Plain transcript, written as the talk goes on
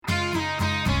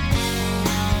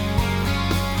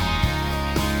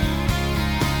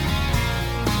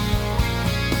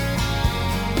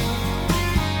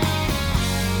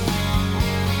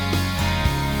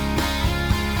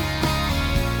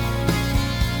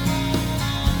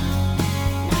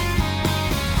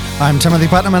I'm Timothy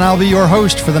Putnam, and I'll be your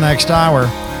host for the next hour.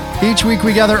 Each week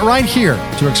we gather right here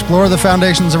to explore the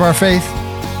foundations of our faith,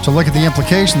 to look at the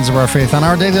implications of our faith on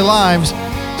our daily lives,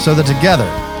 so that together,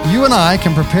 you and I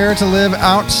can prepare to live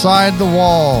outside the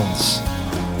walls.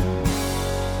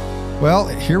 Well,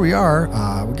 here we are.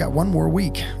 We got one more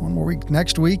week.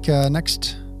 Next week,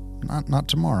 not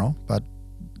tomorrow, but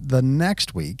the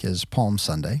next week is Palm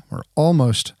Sunday. We're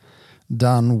almost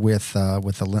done with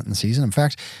the Lenten season. In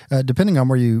fact, depending on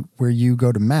where you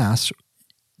go to Mass,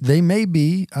 they may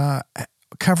be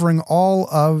covering all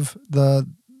of the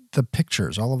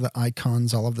pictures, all of the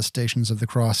icons, all of the stations of the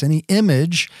cross, any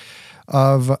image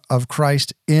of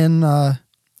Christ in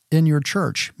your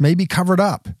church may be covered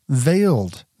up,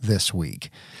 veiled this week.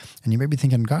 And you may be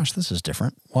thinking, gosh, this is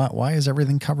different. Why is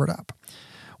everything covered up?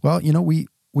 Well,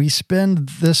 we spend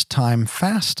this time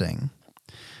fasting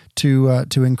to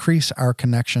increase our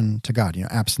connection to God.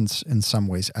 Absence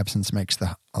makes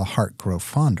the heart grow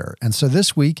fonder. And so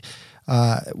this week,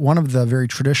 one of the very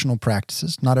traditional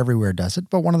practices, not everywhere does it,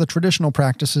 but one of the traditional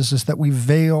practices is that we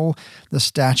veil the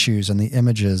statues and the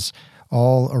images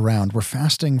all around. We're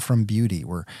fasting from beauty.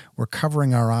 We're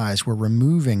covering our eyes. We're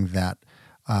removing that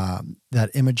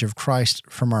image of Christ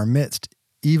from our midst,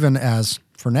 even as,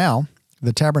 for now,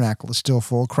 the tabernacle is still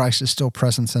full. Christ is still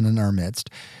present in our midst.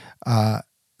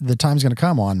 The time's going to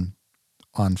come on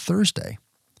Thursday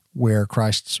where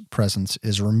Christ's presence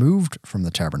is removed from the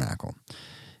tabernacle,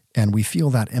 and we feel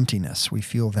that emptiness. We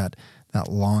feel that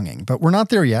longing. But we're not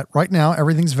there yet. Right now,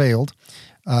 everything's veiled,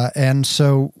 and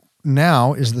so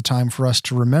now is the time for us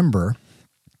to remember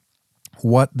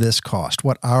what this cost,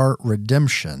 what our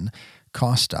redemption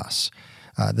cost us.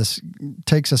 This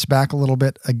takes us back a little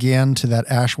bit again to that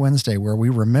Ash Wednesday where we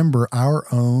remember our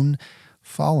own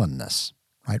fallenness.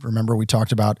 Right? Remember, we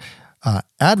talked about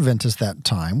Advent is that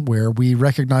time where we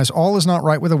recognize all is not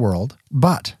right with the world,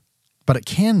 but it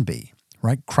can be,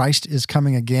 right? Christ is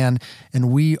coming again,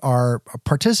 and we are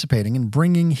participating in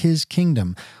bringing his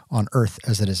kingdom on earth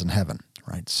as it is in heaven,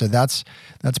 right? So that's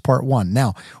part one.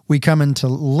 Now, we come into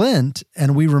Lent,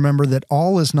 and we remember that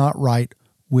all is not right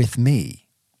with me,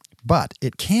 but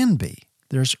it can be.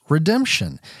 There's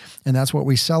redemption, and that's what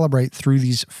we celebrate through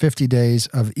these 50 days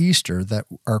of Easter that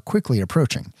are quickly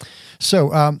approaching.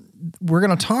 So we're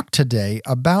going to talk today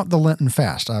about the Lenten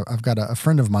fast. I've got a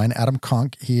friend of mine, Adam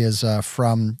Conque. He is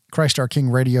from Christ Our King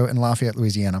Radio in Lafayette,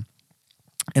 Louisiana,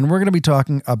 and we're going to be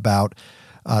talking about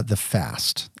the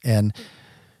fast and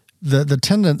the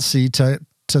tendency to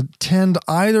tend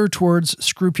either towards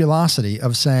scrupulosity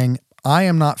of saying, I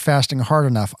am not fasting hard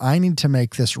enough. I need to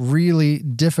make this really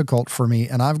difficult for me,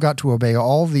 and I've got to obey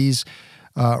all these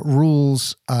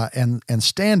rules and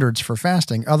standards for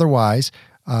fasting. Otherwise,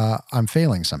 I'm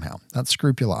failing somehow. That's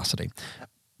scrupulosity.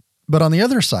 But on the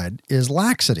other side is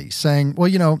laxity, saying,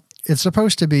 well, it's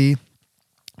supposed to be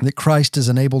that Christ has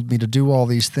enabled me to do all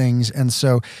these things, and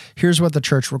so here's what the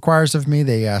church requires of me.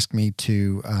 They ask me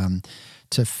to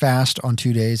fast on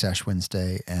 2 days, Ash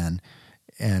Wednesday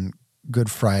and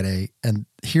Good Friday, and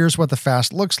here's what the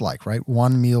fast looks like, right?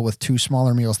 One meal with two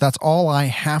smaller meals. That's all I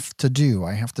have to do.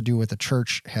 I have to do what the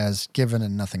church has given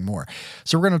and nothing more.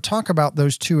 So we're going to talk about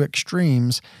those two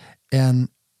extremes and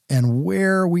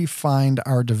where we find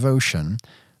our devotion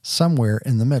somewhere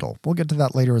in the middle. We'll get to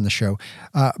that later in the show.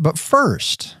 But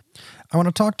first, I want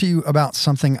to talk to you about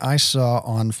something I saw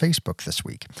on Facebook this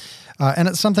week. And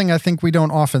it's something I think we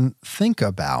don't often think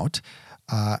about,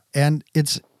 and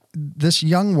it's this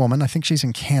young woman. I think she's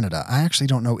in Canada. I actually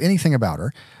don't know anything about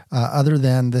her other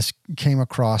than this came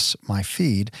across my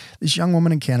feed. This young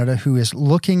woman in Canada who is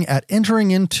looking at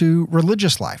entering into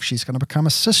religious life. She's going to become a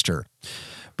sister.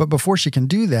 But before she can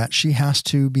do that, she has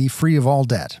to be free of all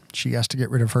debt. She has to get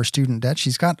rid of her student debt.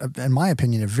 She's got, in my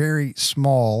opinion, a very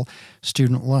small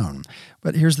student loan.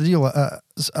 But here's the deal.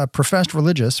 A professed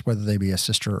religious, whether they be a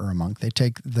sister or a monk, they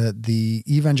take the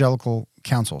evangelical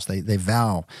counsels. They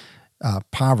vow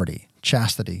poverty,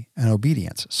 chastity, and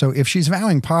obedience. So if she's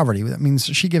vowing poverty, that means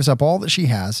she gives up all that she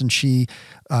has and she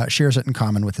shares it in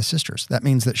common with the sisters. That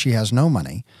means that she has no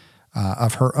money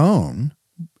of her own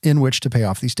in which to pay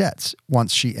off these debts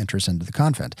once she enters into the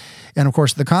convent. And of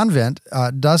course, the convent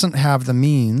doesn't have the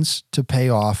means to pay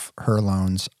off her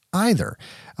loans either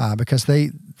because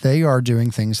they are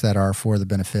doing things that are for the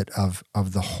benefit of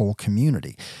the whole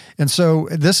community. And so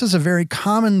this is a very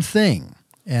common thing.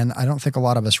 And I don't think a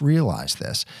lot of us realize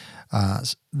this,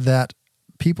 that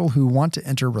people who want to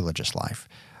enter religious life,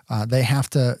 they have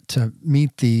to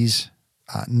meet these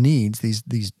needs,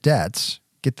 these debts,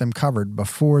 get them covered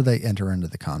before they enter into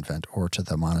the convent or to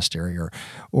the monastery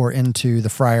or into the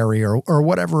friary or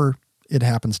whatever it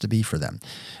happens to be for them.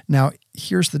 Now,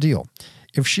 here's the deal.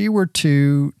 If she were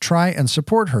to try and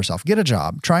support herself, get a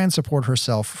job, try and support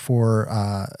herself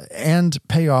and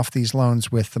pay off these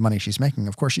loans with the money she's making.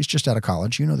 Of course, she's just out of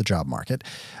college. You know the job market.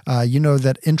 You know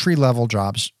that entry-level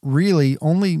jobs really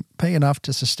only pay enough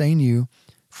to sustain you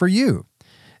for you.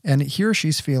 And here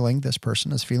this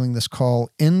person is feeling this call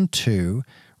into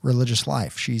religious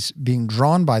life. She's being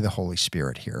drawn by the Holy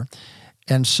Spirit here.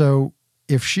 And so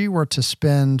if she were to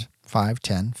spend 5,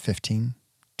 10, 15,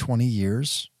 20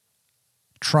 years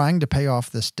trying to pay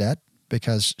off this debt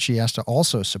because she has to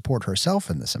also support herself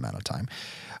in this amount of time,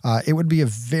 it would be a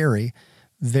very,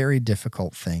 very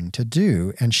difficult thing to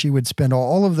do. And she would spend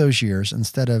all of those years,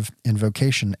 instead of in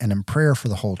vocation and in prayer for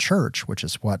the whole church, which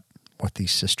is what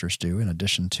these sisters do in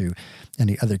addition to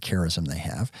any other charism they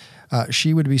have,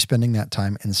 she would be spending that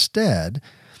time instead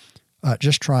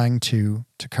just trying to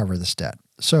cover this debt.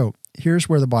 So here's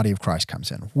where the body of Christ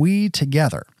comes in. We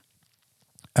together,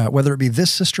 whether it be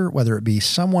this sister, whether it be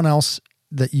someone else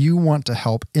that you want to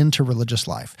help into religious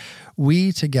life,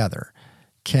 we together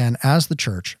can, as the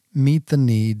church, meet the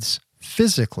needs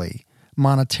physically,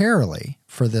 monetarily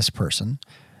for this person,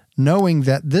 knowing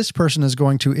that this person is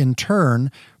going to, in turn,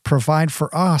 provide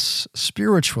for us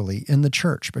spiritually in the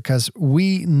church, because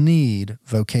we need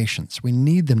vocations. We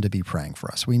need them to be praying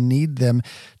for us. We need them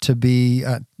to be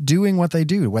doing what they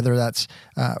do, whether that's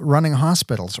running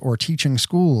hospitals or teaching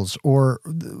schools, or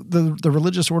the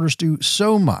religious orders do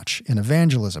so much in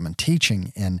evangelism and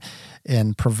teaching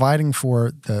and providing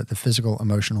for the physical,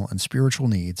 emotional, and spiritual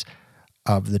needs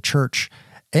of the church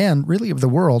and really of the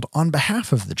world on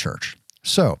behalf of the church.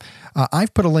 So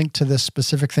I've put a link to this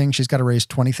specific thing. She's got to raise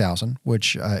 $20,000,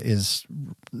 which is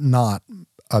not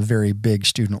a very big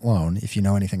student loan, if you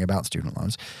know anything about student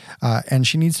loans. And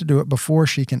she needs to do it before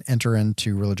she can enter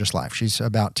into religious life. She's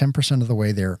about 10% of the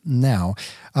way there now.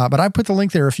 But I put the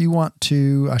link there if you want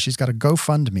to. She's got a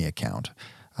GoFundMe account.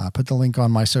 Put the link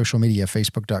on my social media,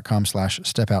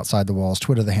 facebook.com/stepoutside-the-walls.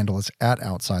 Twitter, the handle is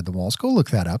 @OutsideTheWalls. Go look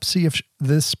that up. See if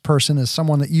this person is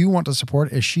someone that you want to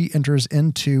support as she enters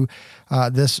into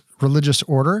this religious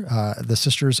order, the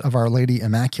Sisters of Our Lady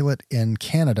Immaculate in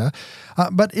Canada.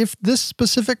 But if this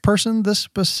specific person, this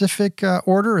specific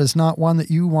order is not one that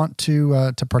you want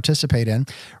to participate in,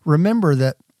 remember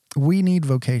that we need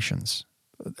vocations.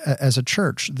 As a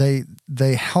church, they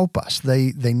help us.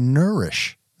 They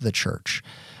nourish the church,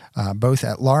 both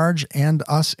at large and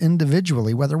us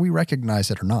individually, whether we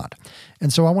recognize it or not.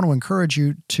 And so I want to encourage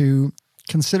you to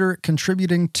consider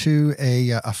contributing to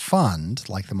a fund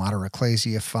like the Mater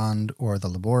Ecclesiae Fund or the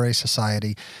Labore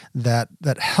Society that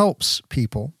helps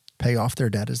people pay off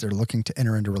their debt as they're looking to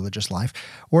enter into religious life.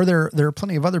 Or there are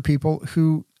plenty of other people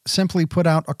who simply put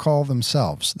out a call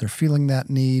themselves. They're feeling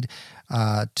that need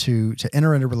to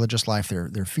enter into religious life.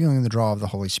 They're feeling the draw of the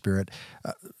Holy Spirit.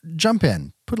 Jump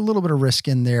in, put a little bit of risk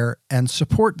in there, and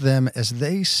support them as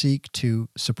they seek to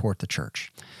support the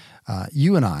church.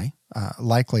 You and I,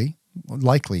 likely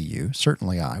you,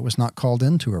 certainly I, was not called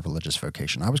into a religious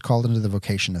vocation. I was called into the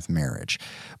vocation of marriage.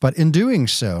 But in doing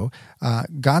so,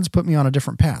 God's put me on a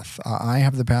different path. I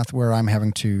have the path where I'm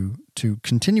having to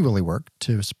continually work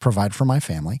to provide for my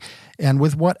family. And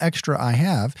with what extra I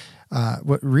have,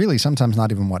 what really sometimes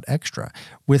not even what extra,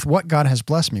 with what God has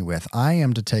blessed me with, I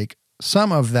am to take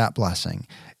some of that blessing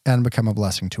and become a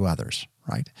blessing to others,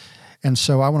 right? And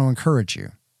so I want to encourage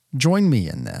you, join me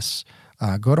in this.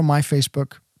 Go to my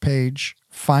Facebook page,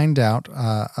 find out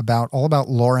all about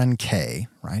Lauren Kay,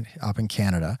 right, up in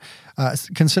Canada.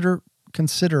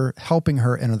 Consider helping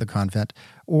her enter the convent,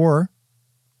 or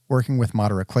working with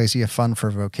Mater Ecclesiae Fund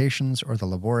for Vocations or the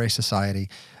Labore Society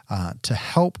to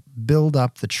help build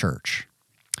up the church.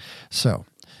 So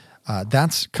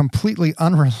that's completely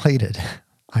unrelated,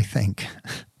 I think,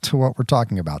 to what we're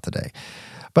talking about today.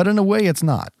 But in a way, it's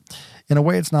not. In a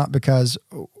way, it's not, because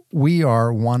we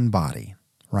are one body,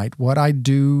 right? What I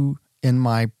do in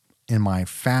my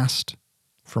fast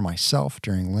for myself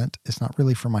during Lent is not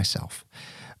really for myself,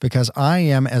 because I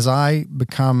am, as I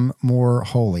become more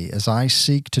holy, as I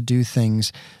seek to do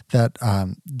things that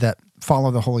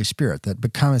follow the Holy Spirit,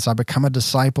 as I become a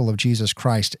disciple of Jesus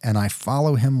Christ and I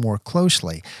follow him more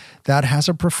closely, that has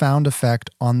a profound effect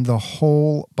on the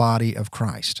whole body of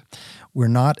Christ. We're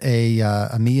not a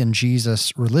me and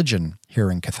Jesus religion here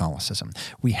in Catholicism.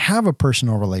 We have a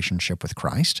personal relationship with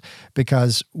Christ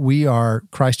because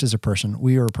Christ is a person,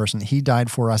 we are a person. He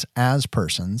died for us as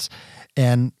persons,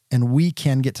 and we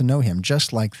can get to know him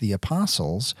just like the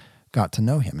apostles got to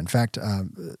know him. In fact,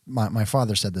 my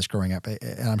father said this growing up,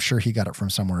 and I'm sure he got it from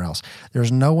somewhere else.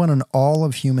 There's no one in all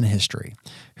of human history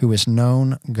who has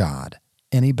known God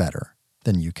any better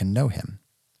than you can know him.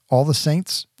 all the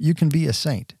saints, you can be a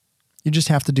saint. You just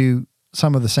have to do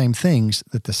some of the same things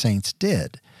that the saints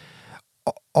did.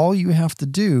 All you have to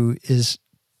do is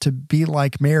to be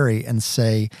like Mary and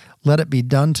say, let it be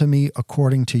done to me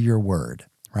according to your word,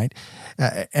 right?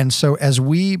 And so as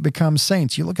we become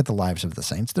saints, you look at the lives of the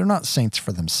saints, they're not saints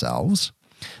for themselves.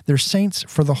 They're saints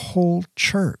for the whole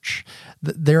church.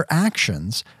 Their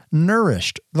actions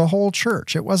nourished the whole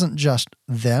church. It wasn't just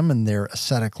them and their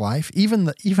ascetic life. Even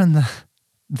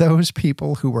those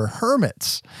people who were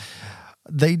hermits,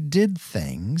 they did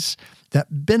things that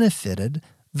benefited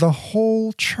the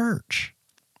whole church.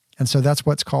 And so that's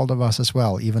what's called of us as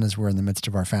well, even as we're in the midst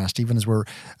of our fast, even as we're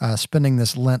spending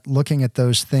this Lent looking at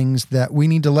those things that we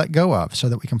need to let go of so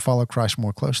that we can follow Christ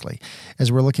more closely.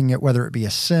 As we're looking at whether it be a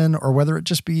sin or whether it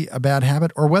just be a bad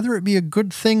habit or whether it be a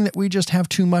good thing that we just have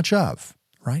too much of,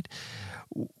 right?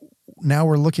 Now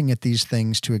we're looking at these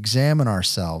things to examine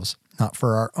ourselves, not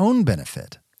for our own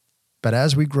benefit, but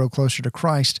as we grow closer to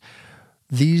Christ,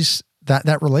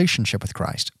 that relationship with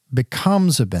Christ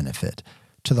becomes a benefit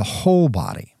to the whole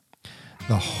body.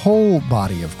 The whole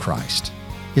body of Christ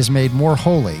is made more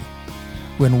holy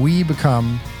when we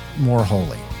become more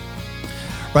holy.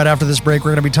 Right after this break,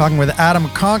 we're going to be talking with Adam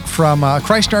Conque from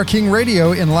Christ Our King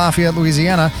Radio in Lafayette,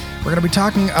 Louisiana. We're going to be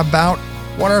talking about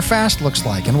what our fast looks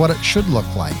like and what it should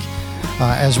look like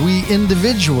as we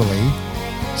individually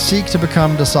seek to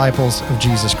become disciples of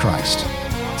Jesus Christ.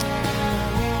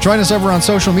 Join us over on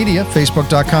social media,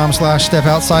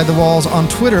 facebook.com/StepOutsideTheWalls. On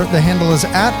Twitter, the handle is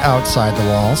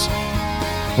 @OutsideTheWalls.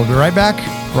 We'll be right back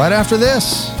right after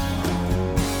this.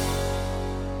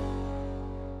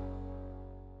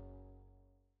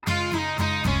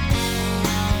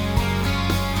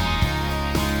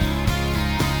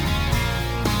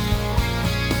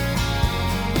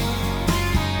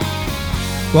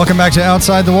 Welcome back to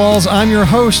Outside the Walls. I'm your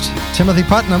host, Timothy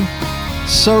Putnam.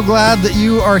 So glad that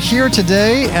you are here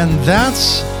today, and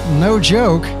that's no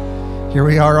joke. Here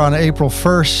we are on April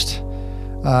 1st.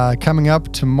 Coming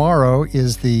up tomorrow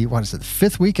is the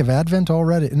fifth week of Advent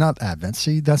already? Not Advent.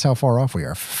 See, that's how far off we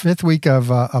are. Fifth week of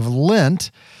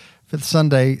Lent, fifth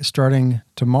Sunday starting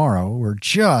tomorrow. We're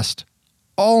just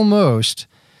almost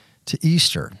to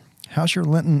Easter. How's your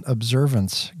Lenten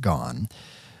observance gone?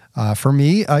 For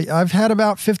me, I've had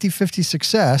about 50-50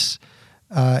 success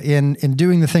in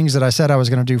doing the things that I said I was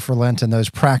going to do for Lent and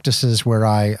those practices where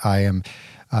I am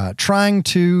trying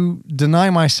to deny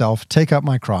myself, take up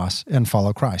my cross, and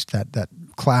follow Christ. That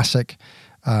classic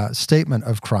statement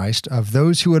of Christ, of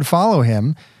those who would follow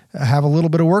him have a little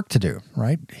bit of work to do,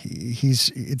 right?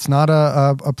 It's not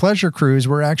a pleasure cruise.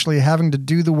 We're actually having to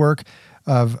do the work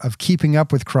of keeping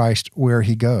up with Christ where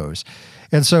he goes.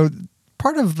 And so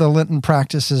part of the Lenten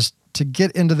practice is to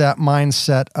get into that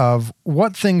mindset of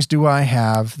what things do I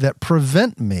have that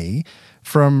prevent me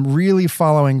from really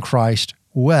following Christ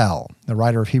well. The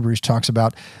writer of Hebrews talks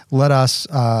about, let us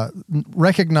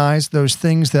recognize those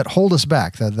things that hold us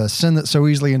back, the sin that so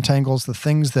easily entangles, the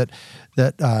things that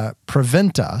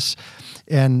prevent us,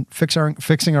 and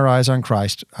fixing our eyes on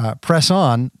Christ, press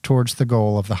on towards the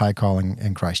goal of the high calling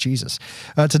in Christ Jesus.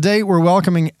 Today, we're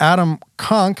welcoming Adam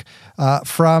Conque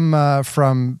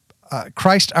from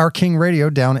Christ Our King Radio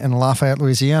down in Lafayette,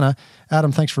 Louisiana.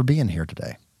 Adam, thanks for being here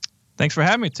today. Thanks for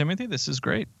having me, Timothy. This is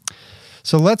great.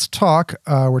 So let's talk.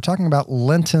 We're talking about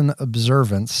Lenten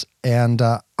observance, and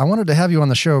I wanted to have you on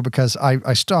the show because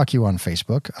I stalk you on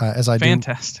Facebook, as I do.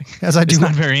 Fantastic. As I do. It's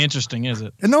not very interesting, is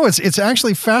it? No, it's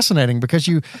actually fascinating because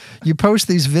you post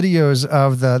these videos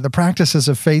of the practices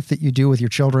of faith that you do with your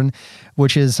children,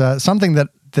 which is something that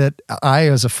I,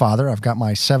 as a father, I've got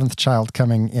my 7th child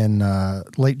coming in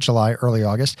late July, early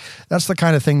August. That's the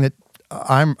kind of thing that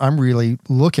I'm really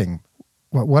looking.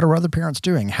 What are other parents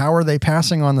doing? How are they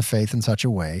passing on the faith in such a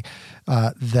way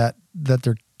that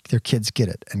their kids get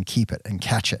it and keep it and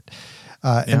catch it?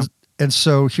 And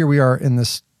so here we are in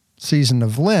this season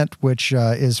of Lent, which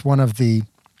is one of the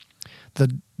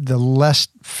less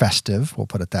festive, we'll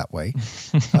put it that way,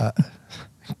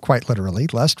 quite literally,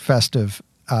 less festive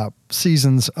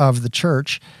seasons of the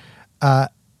church.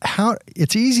 How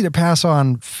it's easy to pass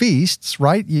on feasts,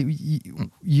 right? We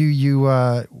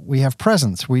have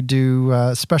presents, we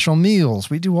do special meals,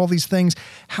 we do all these things.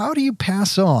 How do you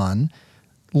pass on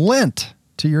Lent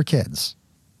to your kids?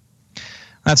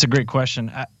 That's a great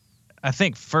question. I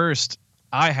think first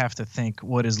I have to think,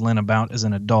 what is Lent about as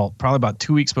an adult? Probably about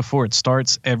 2 weeks before it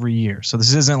starts every year. So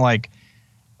this isn't like,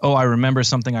 oh, I remember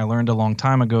something I learned a long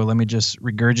time ago, let me just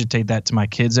regurgitate that to my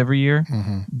kids every year.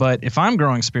 Mm-hmm. But if I'm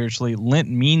growing spiritually,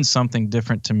 Lent means something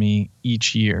different to me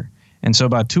each year. And so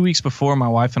about 2 weeks before, my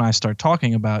wife and I start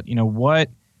talking about,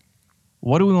 what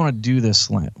what do we want to do this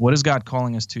Lent? What is God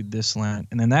calling us to this Lent?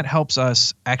 And then that helps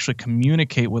us actually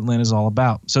communicate what Lent is all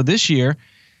about. So this year,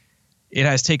 it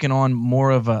has taken on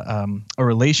more of a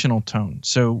relational tone.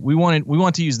 So we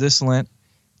want to use this Lent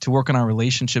to work on our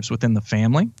relationships within the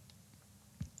family.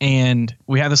 And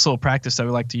we have this little practice that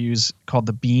we like to use called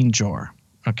the bean jar.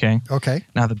 Okay.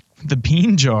 Now the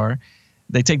bean jar,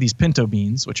 they take these pinto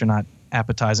beans, which are not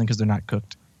appetizing because they're not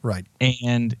cooked. Right.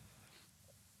 And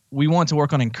we want to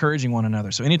work on encouraging one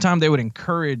another. So anytime they would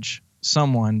encourage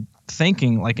someone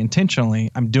thinking like intentionally,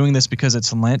 I'm doing this because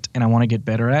it's Lent and I want to get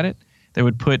better at it, they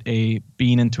would put a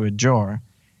bean into a jar.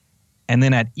 And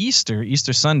then at Easter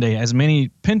Sunday, as many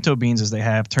pinto beans as they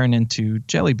have turn into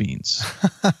jelly beans.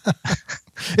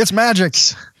 It's magic.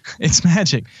 It's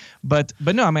magic. But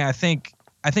no, I mean, I think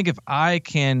if I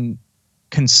can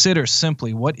consider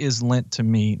simply what is Lent to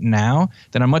me now,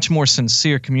 then I'm much more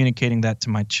sincere communicating that to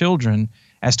my children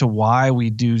as to why we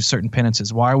do certain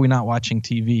penances. Why are we not watching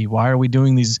TV? Why are we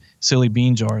doing these silly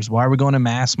bean jars? Why are we going to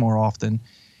Mass more often?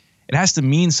 It has to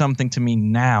mean something to me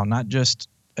now, not just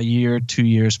a year, 2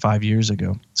 years, 5 years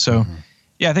ago. So,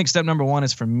 yeah, I think step number one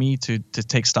is for me to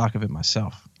take stock of it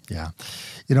myself. Yeah.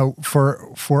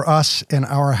 For us in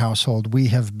our household, we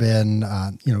have been,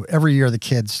 every year the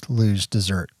kids lose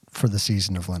dessert for the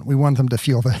season of Lent. We want them to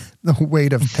feel the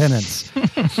weight of penance.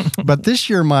 But this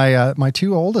year, my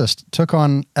two oldest took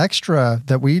on extra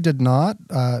that we did not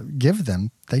give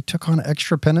them. They took on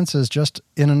extra penances just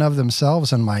in and of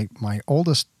themselves. And my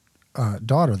oldest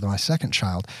daughter, my second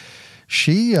child,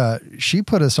 she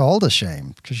put us all to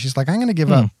shame because she's like, I'm going to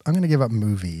give up. I'm going to give up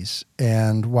movies.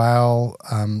 And while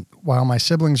my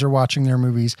siblings are watching their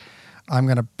movies, I'm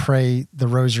going to pray the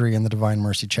Rosary and the Divine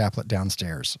Mercy Chaplet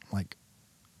downstairs.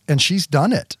 And she's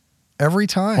done it every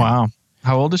time. Wow.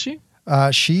 How old is she?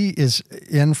 She is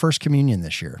in First Communion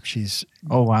this year. She's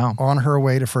on her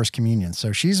way to First Communion.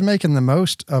 So she's making the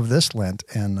most of this Lent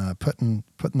and putting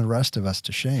the rest of us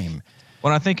to shame.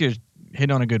 Well, I think you're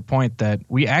hitting on a good point that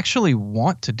we actually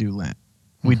want to do Lent.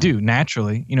 We do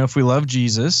naturally. If we love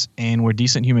Jesus and we're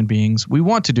decent human beings, we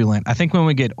want to do Lent. I think when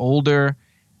we get older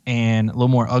and a little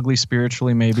more ugly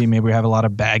spiritually, maybe we have a lot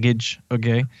of baggage,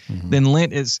 okay, then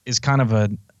Lent is kind of a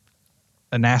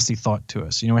nasty thought to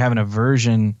us. We have an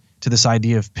aversion to this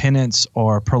idea of penance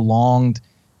or prolonged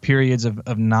periods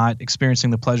of not experiencing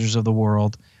the pleasures of the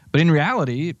world. But in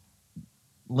reality,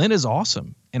 Lent is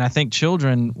awesome. And I think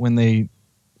children, when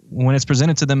it's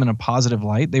presented to them in a positive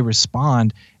light, they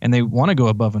respond and they want to go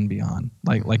above and beyond,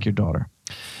 like your daughter.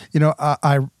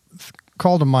 I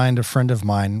called to mind a friend of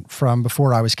mine from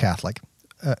before I was Catholic,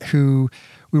 who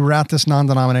we were at this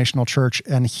non-denominational church,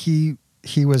 and he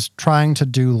was trying to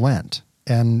do Lent,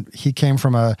 and he came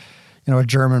from a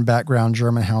German background,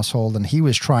 German household, and he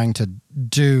was trying to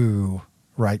do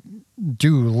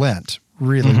Lent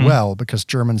really well because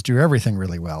Germans do everything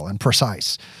really well and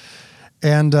precise.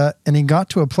 And he got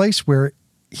to a place where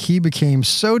he became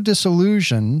so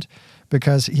disillusioned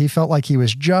because he felt like he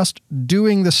was just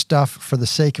doing the stuff for the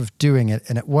sake of doing it,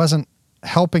 and it wasn't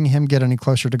helping him get any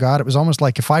closer to God. It was almost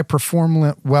like, if I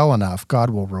perform well enough, God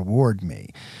will reward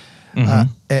me.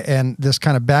 And this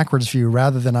kind of backwards view,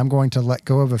 rather than I'm going to let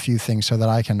go of a few things so that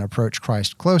I can approach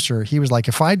Christ closer, he was like,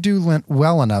 if I do Lent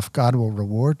well enough, God will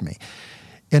reward me.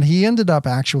 And he ended up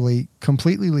actually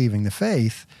completely leaving the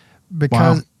faith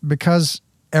because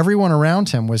everyone around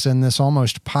him was in this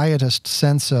almost pietist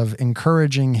sense of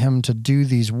encouraging him to do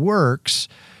these works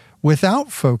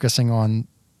without focusing on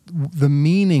the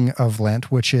meaning of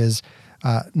Lent, which is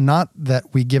not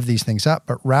that we give these things up,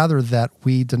 but rather that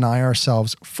we deny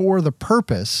ourselves for the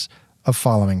purpose of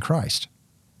following Christ.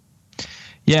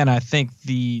 Yeah, and I think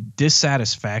the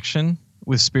dissatisfaction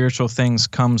with spiritual things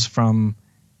comes from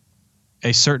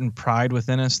a certain pride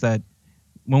within us that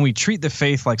when we treat the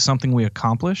faith like something we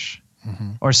accomplish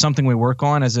or something we work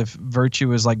on, as if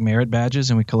virtue is like merit badges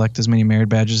and we collect as many merit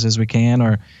badges as we can,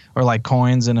 or like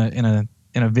coins in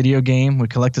a video game, we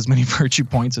collect as many virtue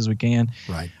points as we can.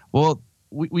 Right. Well,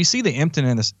 we see the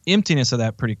emptiness of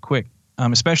that pretty quick,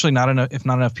 especially if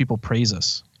not enough people praise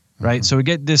us, right? So we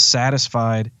get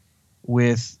dissatisfied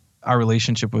with our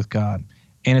relationship with God.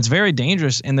 And it's very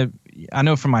dangerous. I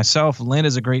know for myself, Lent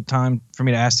is a great time for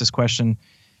me to ask this question: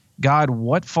 God,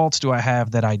 what faults do I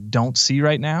have that I don't see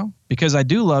right now? Because I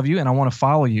do love you and I want to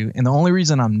follow you. And the only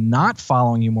reason I'm not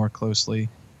following you more closely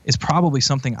is probably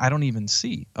something I don't even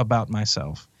see about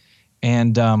myself.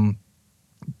 And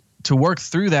to work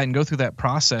through that and go through that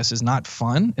process is not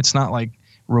fun. It's not like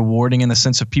rewarding in the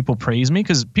sense of people praise me,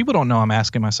 because people don't know I'm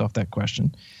asking myself that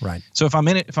question. Right. So if I'm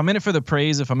in it for the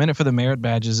praise, if I'm in it for the merit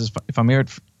badges, if I'm in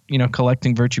it,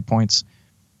 collecting virtue points,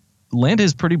 Lent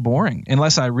is pretty boring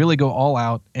unless I really go all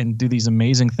out and do these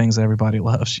amazing things that everybody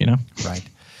loves, Right.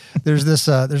 There's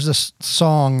this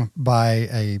song by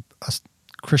a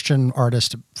Christian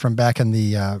artist from back in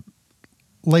the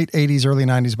late 80s, early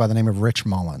 90s by the name of Rich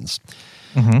Mullins.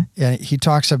 Mm-hmm. And he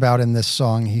talks about in this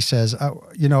song, he says,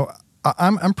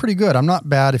 I'm pretty good. I'm not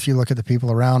bad if you look at the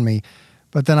people around me.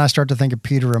 But then I start to think of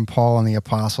Peter and Paul and the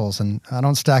apostles, and I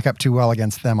don't stack up too well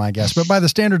against them, I guess. But by the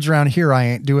standards around here, I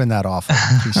ain't doing that often,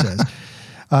 he says.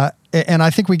 And I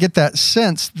think we get that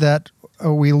sense that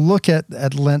we look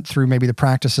at Lent through maybe the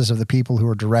practices of the people who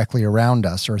are directly around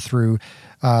us, or through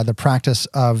the practice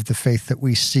of the faith that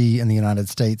we see in the United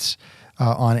States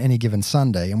on any given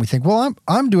Sunday. And we think, well,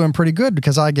 I'm doing pretty good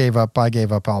because I gave up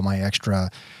all my extra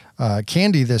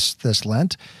candy this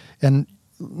Lent. And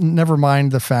never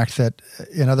mind the fact that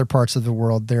in other parts of the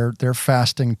world, they're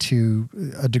fasting to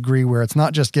a degree where it's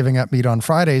not just giving up meat on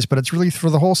Fridays, but it's really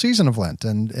for the whole season of Lent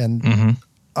and mm-hmm.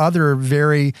 other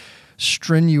very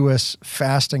strenuous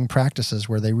fasting practices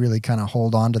where they really kind of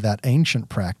hold on to that ancient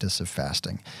practice of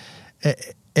fasting.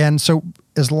 And so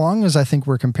as long as I think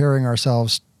we're comparing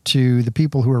ourselves to the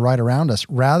people who are right around us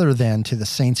rather than to the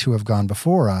saints who have gone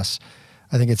before us,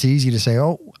 I think it's easy to say,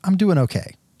 oh, I'm doing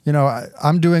okay.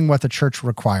 I'm doing what the church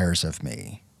requires of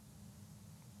me.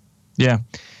 Yeah.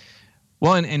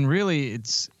 Well, and really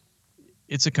it's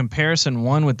a comparison,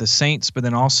 one with the saints, but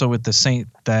then also with the saint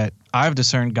that I've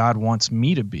discerned God wants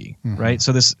me to be, mm-hmm. right?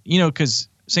 So this, because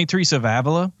St. Teresa of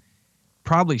Avila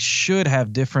probably should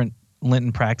have different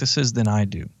Lenten practices than I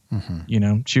do.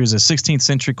 Mm-hmm. She was a 16th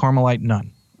century Carmelite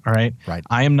nun, all right? Right.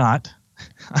 I am not.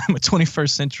 I'm a 21st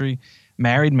century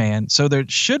married man. So there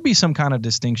should be some kind of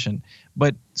distinction.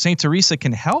 But St. Teresa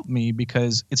can help me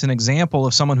because it's an example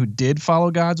of someone who did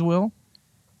follow God's will.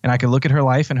 And I can look at her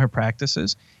life and her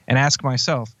practices and ask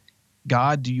myself,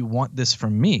 God, do you want this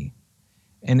from me?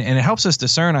 And it helps us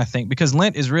discern, I think, because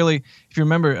Lent is really, if you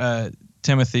remember,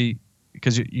 Timothy,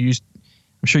 because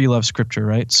I'm sure you love Scripture,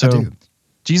 right? So I do.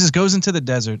 Jesus goes into the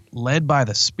desert led by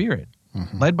the Spirit,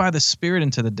 mm-hmm. led by the Spirit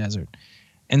into the desert.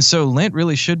 And so Lent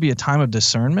really should be a time of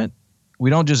discernment. We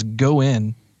don't just go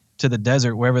in to the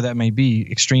desert, wherever that may be,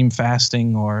 extreme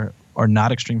fasting or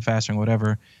not extreme fasting,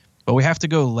 whatever. But we have to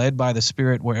go led by the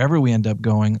Spirit wherever we end up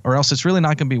going, or else it's really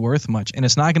not going to be worth much. And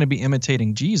it's not going to be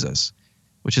imitating Jesus,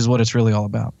 which is what it's really all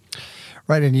about.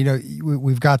 Right. And,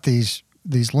 we've got these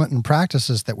Lenten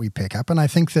practices that we pick up. And I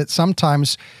think that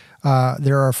sometimes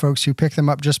there are folks who pick them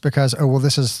up just because, oh, well,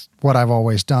 this is what I've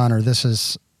always done, or this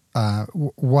is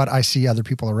what I see other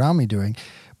people around me doing.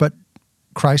 But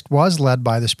Christ was led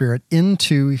by the Spirit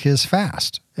into his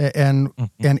fast and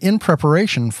in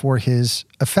preparation for his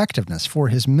effectiveness, for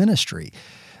his ministry.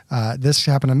 This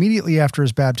happened immediately after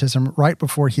his baptism, right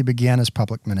before he began his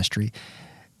public ministry.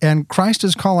 And Christ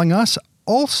is calling us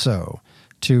also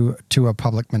to a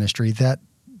public ministry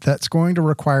that's going to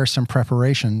require some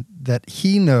preparation, that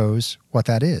he knows what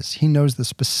that is. He knows the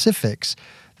specifics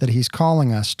that he's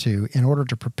calling us to in order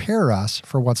to prepare us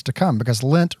for what's to come, because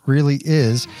Lent really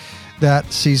is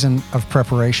that season of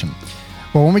preparation.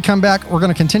 Well, when we come back, we're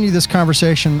going to continue this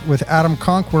conversation with Adam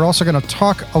Conque. We're also going to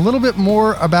talk a little bit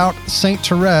more about St.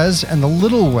 Therese and the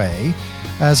little way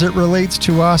as it relates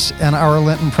to us and our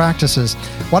Lenten practices.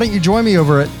 Why don't you join me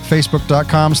over at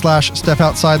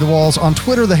facebook.com/StepOutsideTheWalls. On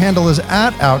Twitter, the handle is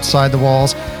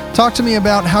 @OutsideTheWalls. Talk to me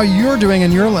about how you're doing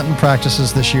in your Lenten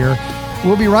practices this year.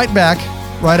 We'll be right back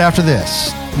right after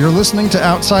this. You're listening to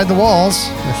Outside the Walls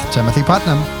with Timothy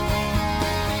Putnam.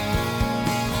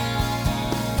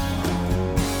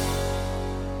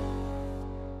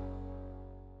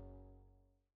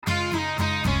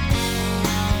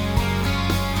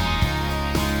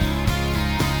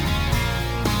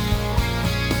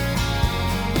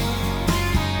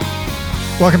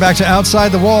 Welcome back to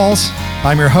Outside the Walls.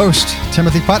 I'm your host,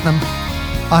 Timothy Putnam.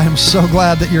 I am so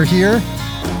glad that you're here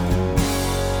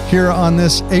on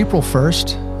this April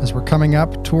 1st, as we're coming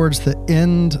up towards the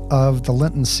end of the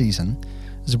Lenten season,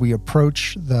 as we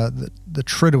approach the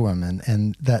Triduum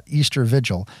and that Easter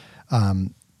Vigil.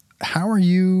 How are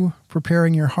you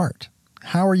preparing your heart?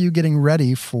 How are you getting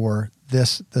ready for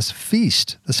this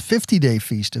feast, this 50-day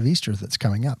feast of Easter that's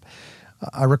coming up?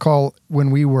 I recall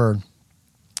when we were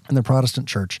in the Protestant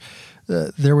church,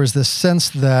 there was this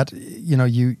sense that,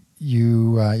 you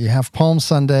have Palm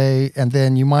Sunday, and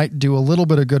then you might do a little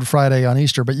bit of Good Friday on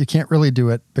Easter, but you can't really do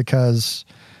it because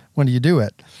when do you do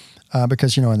it?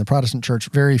 Because, in the Protestant church,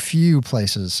 very few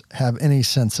places have any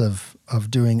sense of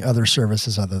doing other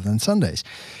services other than Sundays.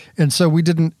 And so we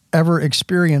didn't ever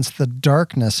experience the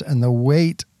darkness and the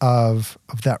weight of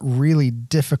that really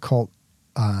difficult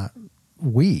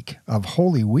week, of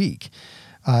Holy Week.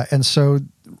 And so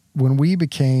when we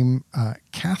became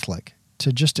Catholic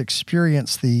to just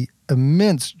experience the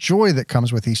immense joy that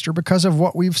comes with Easter because of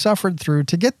what we've suffered through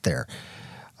to get there.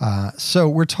 So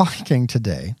we're talking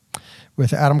today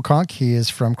with Adam Conque. He is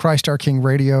from Christ Our King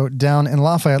Radio down in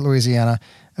Lafayette, Louisiana.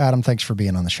 Adam, thanks for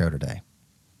being on the show today.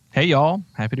 Hey, y'all.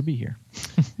 Happy to be here.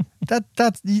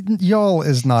 That's y'all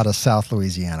is not a South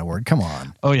Louisiana word. Come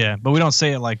on. Oh, yeah. But we don't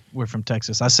say it like we're from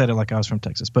Texas. I said it like I was from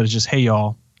Texas, but it's just, hey,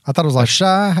 y'all. I thought it was like,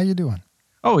 Sha, how you doing?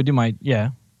 Oh, we do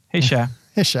Hey, Sha.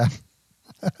 Hey, Sha.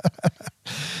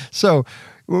 So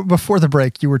before the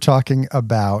break, you were talking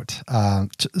about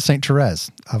St.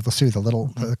 Therese of Lisieux,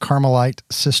 the Carmelite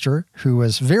sister who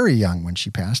was very young when she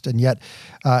passed and yet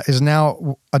is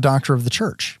now a doctor of the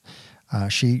church.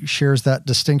 She shares that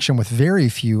distinction with very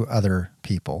few other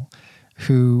people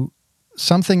who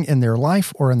something in their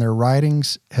life or in their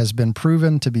writings has been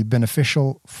proven to be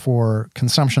beneficial for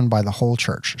consumption by the whole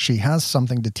church. She has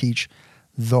something to teach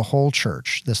the whole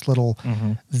church, this little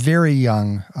very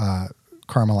young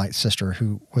Carmelite sister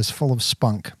who was full of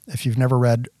spunk. If you've never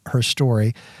read her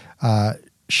story,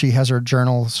 she has her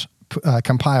journals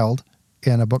compiled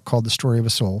in a book called The Story of a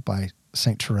Soul by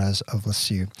St. Therese of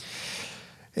Lisieux.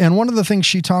 And one of the things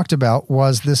she talked about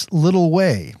was this little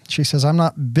way. She says, I'm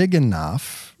not big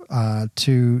enough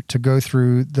to go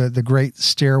through the great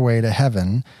stairway to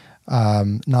heaven,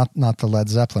 not the Led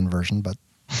Zeppelin version, but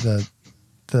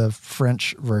the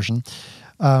French version.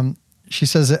 She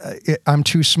says, I'm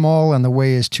too small and the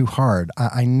way is too hard.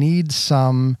 I need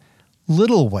some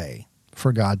little way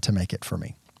for God to make it for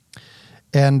me.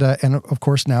 And of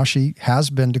course, now she has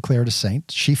been declared a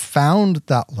saint. She found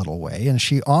that little way, and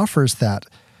she offers that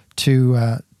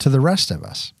to the rest of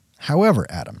us. However,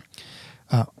 Adam,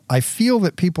 I feel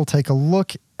that people take a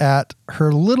look at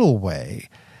her little way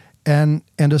and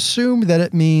assume that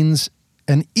it means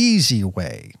an easy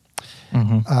way.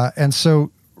 And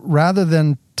so rather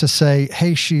than to say,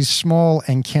 hey, she's small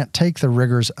and can't take the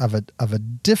rigors of a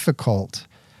difficult,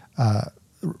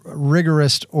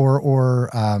 rigorous,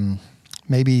 or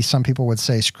maybe some people would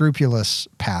say scrupulous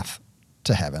path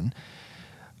to heaven,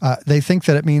 they think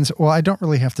that it means, well, I don't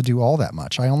really have to do all that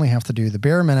much. I only have to do the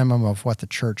bare minimum of what the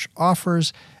church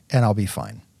offers, and I'll be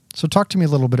fine. So talk to me a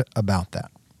little bit about that.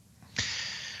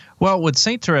 Well, what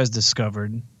St. Therese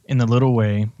discovered in the little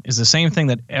way is the same thing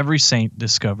that every saint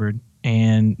discovered.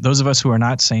 And those of us who are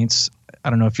not saints, I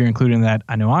don't know if you're included in that.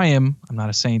 I know I am. I'm not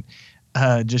a saint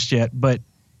just yet. But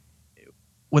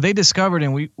what they discovered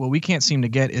and what we can't seem to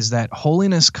get is that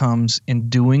holiness comes in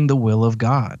doing the will of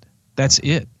God. That's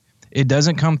it. It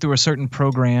doesn't come through a certain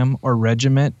program or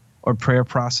regiment or prayer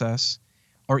process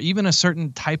or even a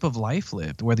certain type of life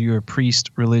lived, whether you're a priest,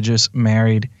 religious,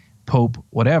 married, pope,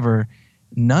 whatever.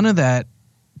 None of that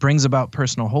brings about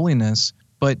personal holiness,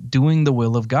 but doing the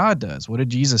will of God does. What did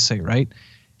Jesus say, right?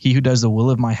 He who does the will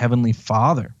of my heavenly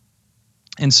Father.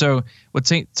 And so what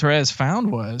St. Therese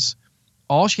found was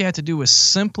all she had to do was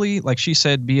simply, like she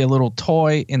said, be a little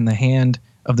toy in the hand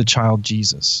of the child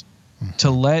Jesus,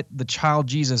 to let the child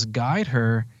Jesus guide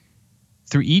her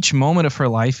through each moment of her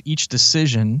life, each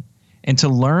decision, and to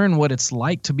learn what it's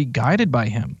like to be guided by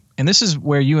him. And this is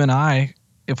where you and I,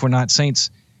 if we're not saints,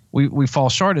 we fall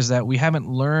short, is that we haven't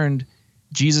learned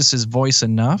Jesus's voice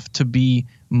enough to be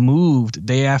moved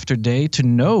day after day to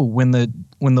know when the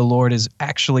Lord is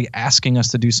actually asking us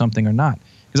to do something or not.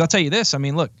 Because I'll tell you this, I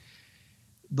mean, look,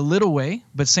 the little way,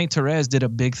 but St. Therese did a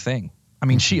big thing. I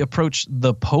mean, she approached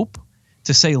the Pope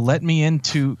to say, let me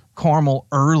into Carmel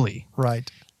early. Right.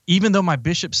 Even though my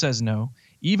bishop says no,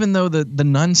 even though the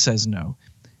nun says no.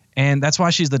 And that's why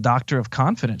she's the doctor of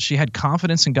confidence. She had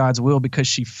confidence in God's will because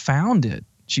she found it.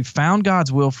 She found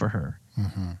God's will for her.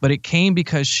 But it came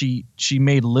because she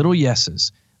made little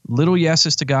yeses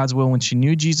to God's will. When she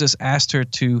knew Jesus asked her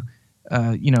to,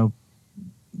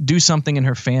 do something in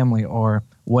her family or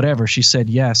whatever, she said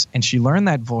yes. And she learned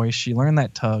that voice. She learned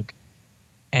that tug.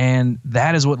 And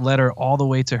that is what led her all the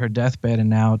way to her deathbed and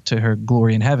now to her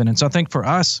glory in heaven. And so I think for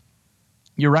us,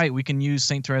 you're right. We can use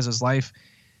St. Therese's life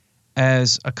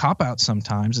as a cop-out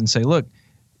sometimes and say, look,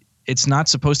 it's not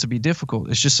supposed to be difficult.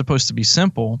 It's just supposed to be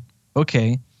simple.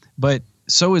 Okay. But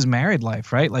so is married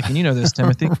life, right? Like, and you know this,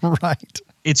 Timothy. Right.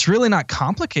 It's really not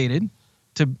complicated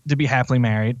to be happily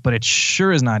married, but it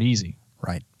sure is not easy.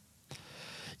 Right.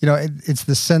 You know, it's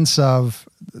the sense of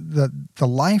the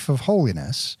life of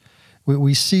holiness.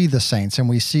 We see the saints and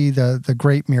we see the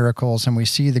great miracles and we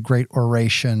see the great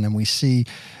oration and we see,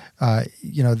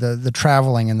 the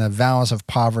traveling and the vows of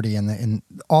poverty and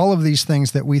all of these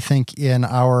things that we think in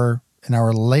our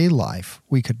lay life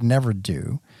we could never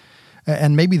do.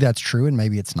 And maybe that's true and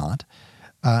maybe it's not.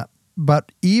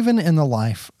 But even in the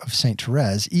life of Saint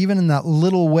Therese, even in that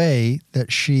little way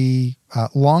that she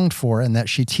longed for and that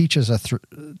she teaches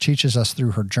us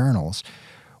through her journals,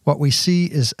 what we see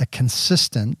is a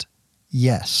consistent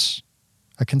yes,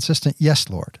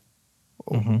 Lord,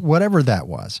 whatever that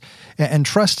was, and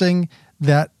trusting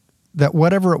that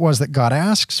whatever it was that God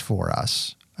asks for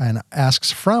us and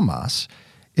asks from us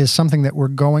is something that we're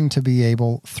going to be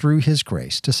able, through his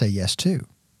grace, to say yes to.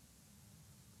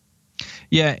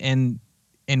 Yeah, and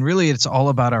really it's all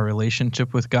about our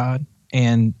relationship with God,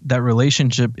 and that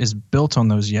relationship is built on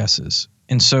those yeses.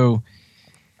 And so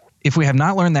if we have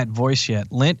not learned that voice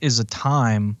yet, Lent is a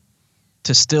time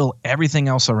to still everything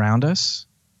else around us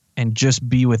and just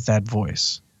be with that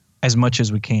voice as much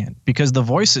as we can, because the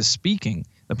voice is speaking.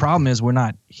 The problem is we're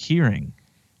not hearing.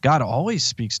 God always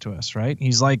speaks to us, right?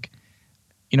 He's like,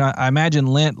 I imagine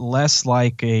Lent less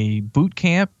like a boot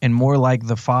camp and more like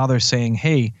the Father saying,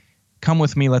 hey, come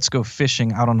with me, let's go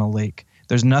fishing out on a lake.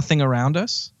 There's nothing around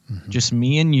us, just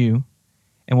me and you,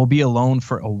 and we'll be alone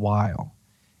for a while.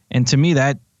 And to me,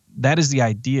 that is the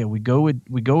idea. We go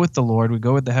with the Lord, we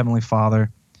go with the Heavenly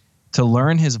Father to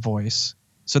learn his voice,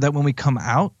 so that when we come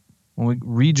out, when we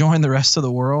rejoin the rest of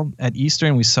the world at Easter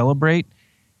and we celebrate,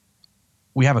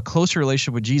 we have a closer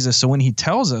relationship with Jesus. So when he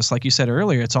tells us, like you said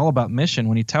earlier, it's all about mission.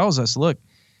 When he tells us, look,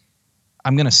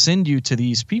 I'm going to send you to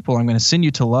these people, I'm going to send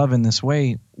you to love in this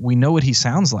way, we know what he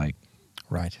sounds like.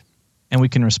 Right. And we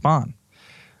can respond.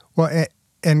 Well,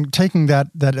 and taking that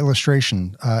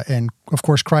illustration, and of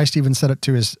course Christ even said it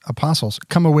to his apostles,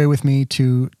 come away with me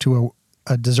to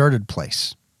a deserted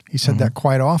place. He said that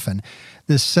quite often.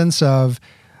 This sense of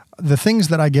the things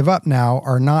that I give up now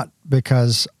are not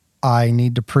because I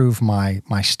need to prove my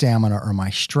stamina or my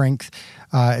strength.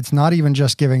 It's not even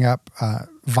just giving up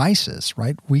vices,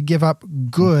 right? We give up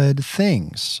good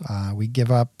things. We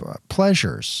give up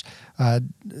pleasures,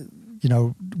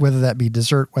 whether that be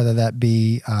dessert, whether that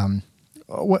be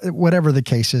whatever the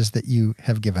case is that you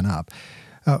have given up.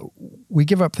 We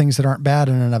give up things that aren't bad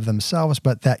in and of themselves,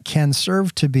 but that can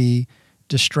serve to be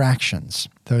distractions,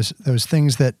 those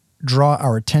things that draw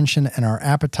our attention and our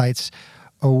appetites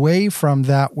away from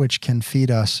that which can feed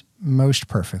us most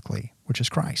perfectly, which is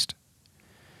Christ.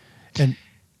 And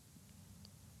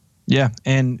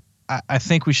I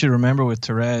think we should remember with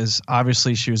Therese,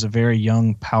 obviously she was a very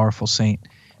young, powerful saint,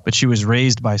 but she was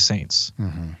raised by saints.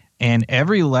 And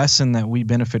every lesson that we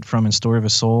benefit from in Story of a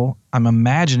Soul, I'm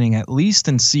imagining, at least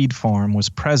in seed form, was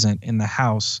present in the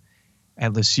house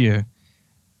at Lisieux,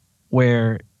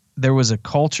 where there was a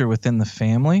culture within the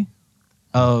family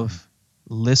of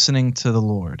listening to the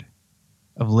Lord,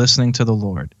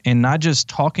 and not just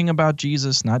talking about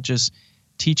Jesus, not just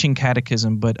teaching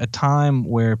catechism, but a time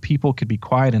where people could be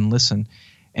quiet and listen.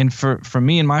 And for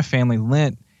me and my family,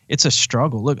 Lent, it's a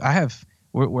struggle. Look,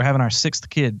 we're having our 6th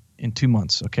kid in 2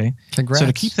 months. Okay. Congrats. So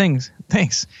to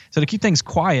keep things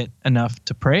quiet enough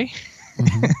to pray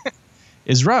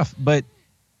is rough, but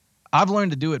I've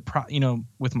learned to do it,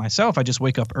 with myself. I just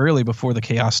wake up early before the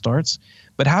chaos starts.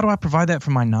 But how do I provide that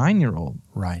for my 9-year-old?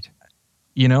 Right.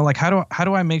 Like how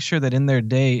do I make sure that in their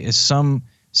day is some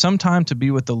time to be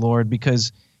with the Lord?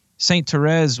 Because Saint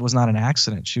Therese was not an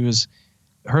accident.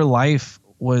 Her life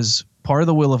was part of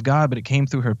the will of God, but it came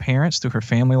through her parents, through her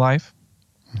family life.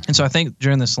 And so I think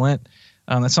during this Lent,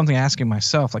 that's something asking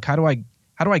myself, like, how do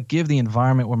I give the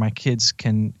environment where my kids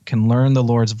can learn the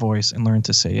Lord's voice and learn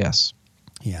to say yes?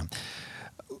 Yeah.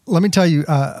 Let me tell you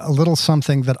a little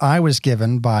something that I was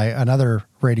given by another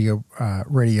radio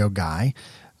guy.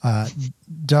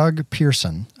 Doug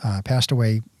Pearson passed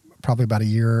away probably about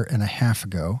 1.5 years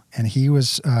ago, and he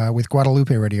was with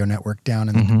Guadalupe Radio Network down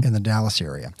in the Dallas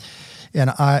area. And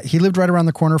he lived right around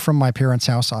the corner from my parents'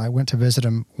 house. I went to visit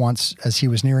him once as he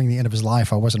was nearing the end of his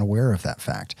life. I wasn't aware of that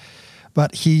fact.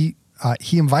 But he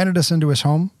invited us into his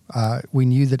home. We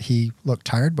knew that he looked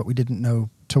tired, but we didn't know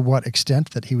to what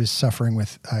extent that he was suffering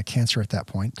with cancer at that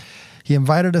point. He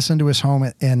invited us into his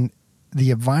home, and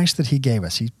the advice that he gave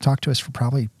us, he talked to us for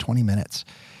probably 20 minutes.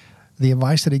 The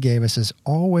advice that he gave us is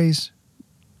always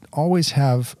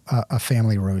have a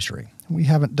family rosary. We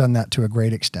haven't done that to a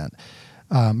great extent,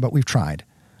 but we've tried.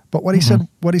 But what he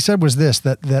said was this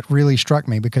that really struck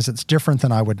me, because it's different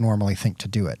than I would normally think to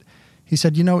do it. He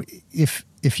said,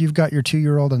 if you've got your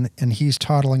 2-year-old and he's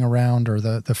toddling around, or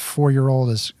the 4-year-old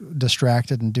is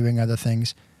distracted and doing other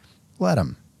things, let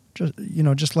him.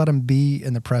 Just let him be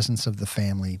in the presence of the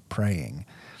family praying.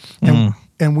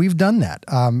 And we've done that.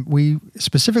 We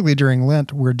specifically during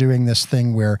Lent, we're doing this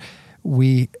thing where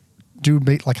we do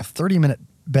like a 30-minute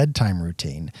bedtime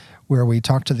routine where we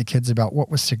talk to the kids about what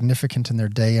was significant in their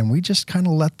day, and we just kind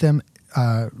of let them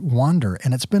wander.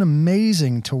 And it's been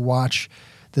amazing to watch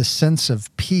this sense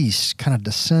of peace kind of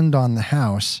descend on the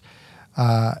house,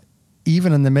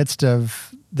 even in the midst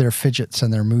of their fidgets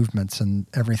and their movements and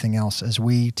everything else, as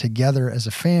we together as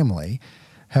a family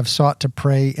have sought to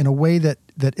pray in a way that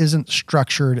isn't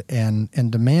structured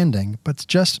and demanding, but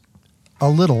just a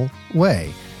little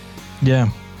way. Yeah.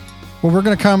 Well, we're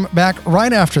going to come back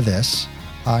right after this.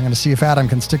 I'm going to see if Adam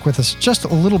can stick with us just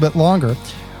a little bit longer.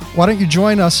 Why don't you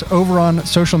join us over on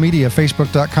social media,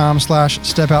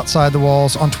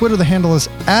 facebook.com/stepoutsideTheWalls. On Twitter, the handle is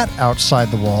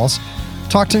 @OutsideTheWalls.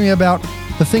 Talk to me about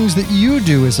the things that you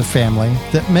do as a family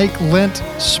that make Lent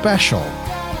special.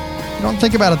 You don't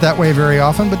think about it that way very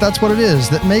often, but that's what it is,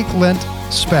 that make Lent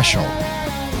special.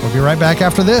 We'll be right back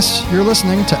after this. You're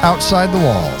listening to Outside the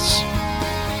Walls.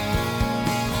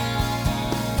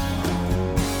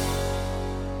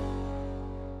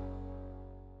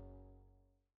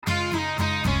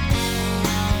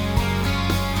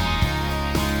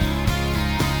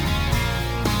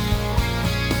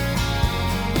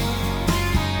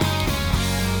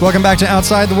 Welcome back to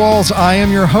Outside the Walls. I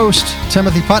am your host,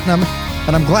 Timothy Putnam,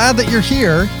 and I'm glad that you're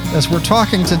here as we're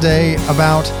talking today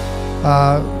about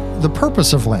the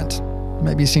purpose of Lent.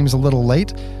 Maybe seems a little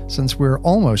late since we're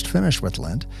almost finished with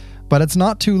Lent, but it's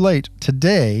not too late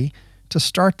today to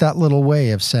start that little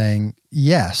way of saying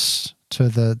yes to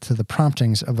the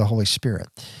promptings of the Holy Spirit.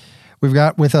 We've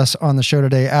got with us on the show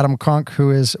today Adam Conque, who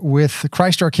is with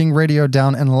Christ Our King Radio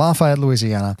down in Lafayette,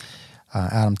 Louisiana.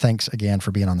 Adam, thanks again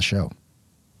for being on the show.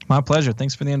 My pleasure.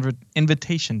 Thanks for the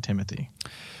invitation, Timothy.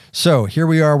 So here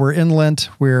we are. We're in Lent.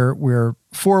 We're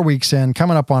 4 weeks in,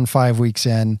 coming up on 5 weeks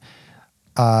in.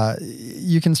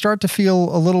 You can start to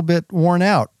feel a little bit worn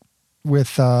out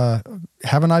with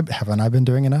haven't I been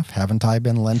doing enough? Haven't I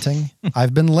been lenting?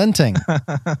 I've been lenting.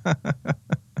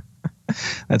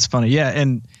 That's funny. Yeah,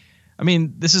 and I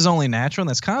mean, this is only natural, and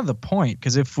that's kind of the point,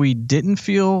 because if we didn't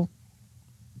feel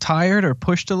tired or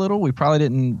pushed a little, we probably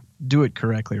didn't do it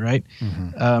correctly, right?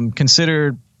 Mm-hmm.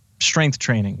 Consider strength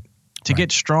training. To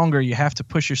get stronger, you have to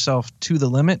push yourself to the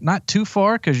limit, not too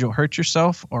far because you'll hurt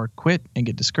yourself or quit and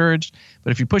get discouraged.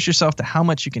 But if you push yourself to how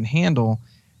much you can handle,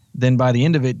 then by the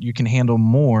end of it, you can handle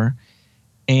more.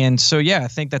 And so, yeah, I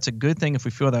think that's a good thing if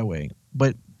we feel that way.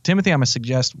 But Timothy, I'm going to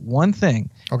suggest one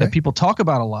thing that people talk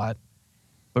about a lot,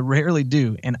 but rarely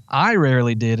do. And I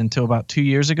rarely did until about 2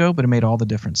 years ago, but it made all the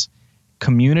difference.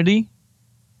 Community,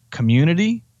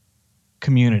 community,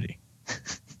 community.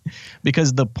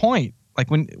 Because the point, like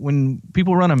when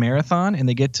people run a marathon and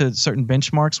they get to certain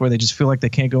benchmarks where they just feel like they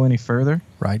can't go any further,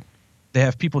 right? They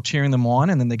have people cheering them on,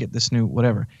 and then they get this new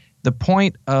whatever. The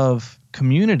point of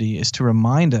community is to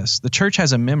remind us the church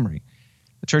has a memory.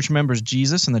 The church remembers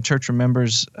Jesus, and the church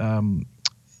remembers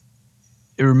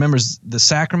it remembers the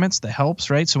sacraments, the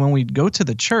helps, right? So when we go to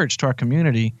the church, to our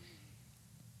community,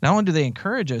 not only do they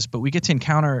encourage us, but we get to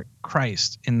encounter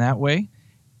Christ in that way.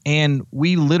 And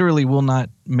we literally will not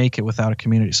make it without a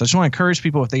community. So I just want to encourage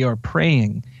people, if they are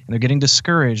praying and they're getting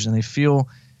discouraged and they feel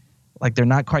like they're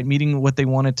not quite meeting what they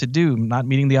wanted to do, not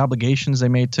meeting the obligations they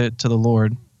made to the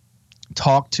Lord,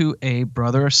 talk to a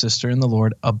brother or sister in the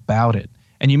Lord about it.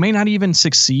 And you may not even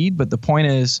succeed, but the point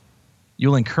is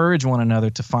you'll encourage one another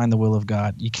to find the will of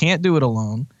God. You can't do it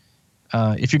alone.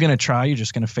 If you're going to try, you're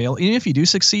just going to fail. Even if you do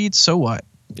succeed, so what?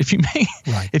 If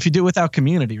you do it without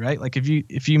community, right? Like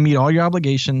if you meet all your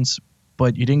obligations,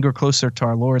 but you didn't grow closer to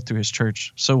our Lord through his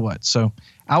church, so what? So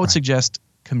I would suggest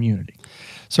community.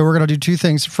 So we're going to do two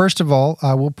things. First of all,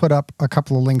 we'll put up a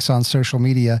couple of links on social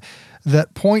media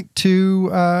that point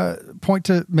to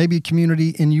maybe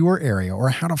community in your area or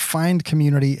how to find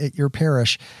community at your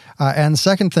parish. And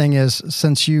second thing is,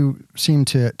 since you seem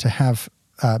to have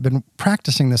been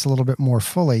practicing this a little bit more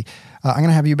fully, I'm going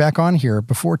to have you back on here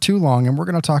before too long, and we're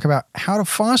going to talk about how to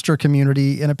foster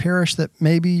community in a parish that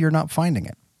maybe you're not finding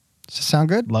it. Does that sound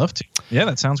good? Love to. Yeah,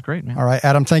 that sounds great, man. All right,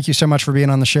 Adam, thank you so much for being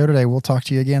on the show today. We'll talk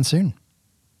to you again soon.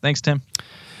 Thanks, Tim.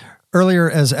 Earlier,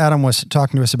 as Adam was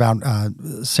talking to us about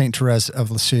St. Therese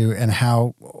of Lisieux and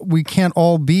how we can't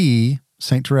all be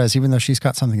St. Therese, even though she's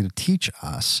got something to teach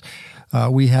us,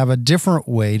 we have a different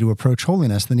way to approach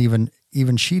holiness than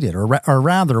even she did, or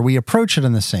rather, we approach it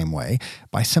in the same way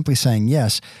by simply saying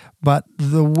yes, but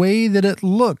the way that it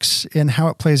looks and how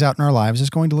it plays out in our lives is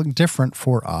going to look different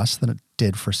for us than it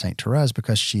did for St. Therese,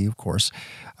 because she, of course,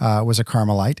 was a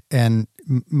Carmelite, and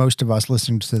most of us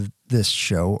listening to this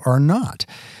show are not.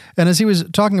 And as he was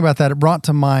talking about that, it brought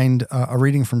to mind a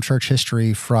reading from church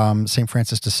history from St.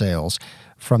 Francis de Sales,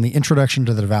 from the Introduction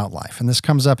to the Devout Life. And this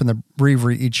comes up in the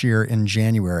breviary each year in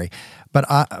January. But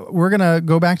we're going to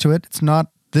go back to it. It's not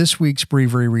this week's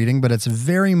breviary reading, but it's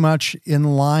very much in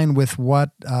line with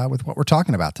what we're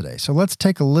talking about today. So let's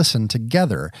take a listen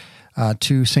together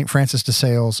to St. Francis de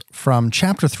Sales from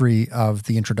chapter 3 of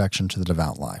the Introduction to the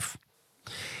Devout Life.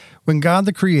 When God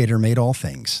the Creator made all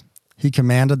things, He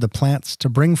commanded the plants to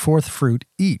bring forth fruit,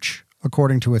 each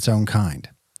according to its own kind.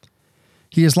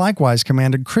 He has likewise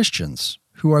commanded Christians,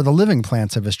 who are the living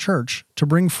plants of His church, to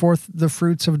bring forth the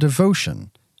fruits of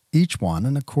devotion, each one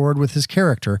in accord with his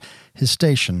character, his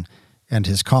station, and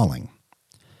his calling.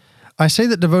 I say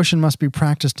that devotion must be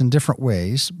practiced in different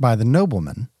ways by the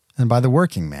nobleman and by the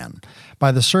working man,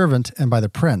 by the servant and by the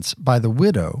prince, by the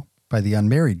widow, by the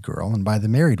unmarried girl, and by the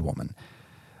married woman.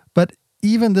 But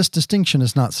even this distinction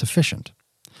is not sufficient,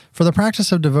 for the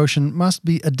practice of devotion must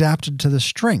be adapted to the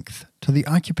strength, to the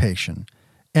occupation,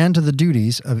 and to the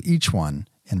duties of each one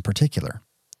in particular.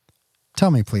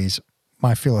 Tell me, please,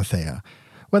 my Philothea,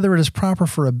 whether it is proper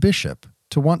for a bishop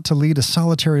to want to lead a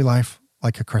solitary life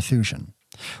like a Carthusian,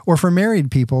 or for married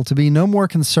people to be no more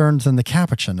concerned than the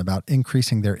Capuchin about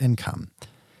increasing their income,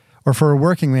 or for a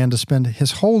working man to spend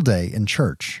his whole day in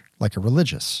church like a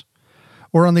religious,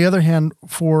 or on the other hand,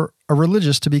 for a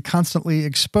religious to be constantly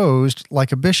exposed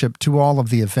like a bishop to all of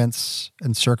the events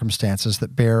and circumstances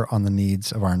that bear on the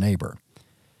needs of our neighbor.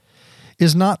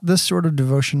 Is not this sort of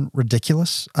devotion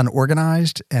ridiculous,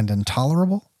 unorganized, and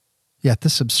intolerable? Yet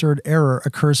this absurd error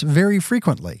occurs very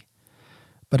frequently.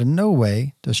 But in no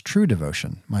way does true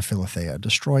devotion, my Philothea,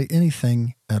 destroy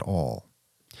anything at all.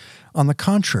 On the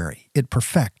contrary, it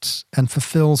perfects and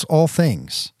fulfills all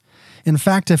things. In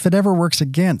fact, if it ever works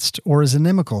against or is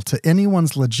inimical to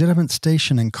anyone's legitimate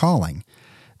station and calling,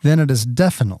 then it is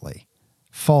definitely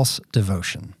false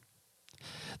devotion.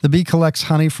 The bee collects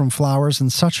honey from flowers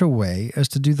in such a way as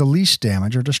to do the least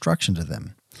damage or destruction to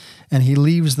them, and he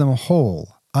leaves them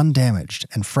whole, undamaged,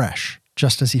 and fresh,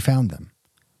 just as he found them.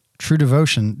 True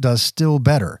devotion does still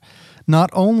better. Not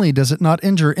only does it not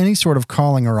injure any sort of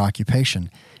calling or occupation,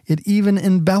 it even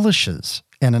embellishes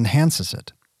and enhances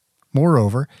it.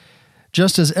 Moreover,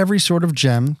 just as every sort of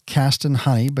gem cast in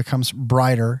honey becomes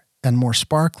brighter and more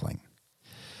sparkling,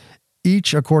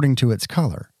 each according to its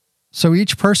color, so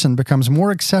each person becomes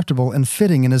more acceptable and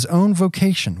fitting in his own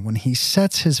vocation when he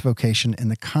sets his vocation in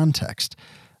the context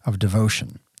of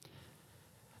devotion.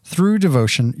 Through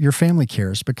devotion, your family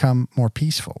cares become more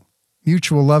peaceful.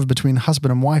 Mutual love between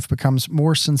husband and wife becomes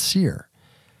more sincere.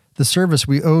 The service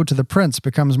we owe to the Prince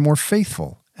becomes more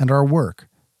faithful, and our work,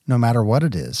 no matter what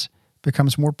it is,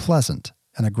 becomes more pleasant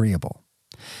and agreeable.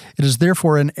 It is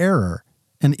therefore an error,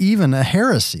 and even a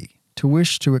heresy, to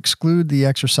wish to exclude the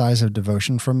exercise of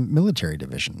devotion from military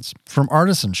divisions, from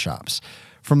artisan shops,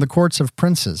 from the courts of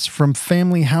princes, from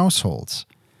family households.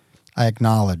 I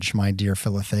acknowledge, my dear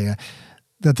Philothea,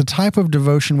 that the type of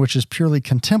devotion which is purely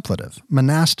contemplative,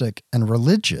 monastic, and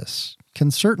religious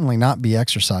can certainly not be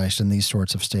exercised in these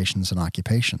sorts of stations and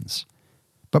occupations.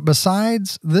 But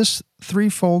besides this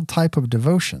threefold type of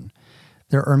devotion,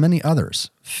 there are many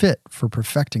others fit for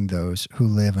perfecting those who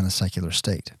live in a secular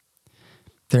state.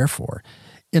 Therefore,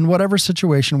 in whatever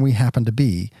situation we happen to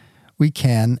be, we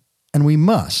can and we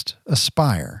must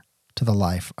aspire to the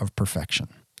life of perfection.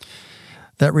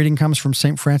 That reading comes from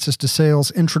St. Francis de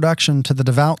Sales' Introduction to the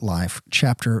Devout Life,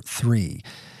 chapter 3.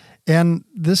 And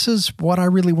this is what I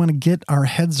really want to get our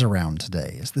heads around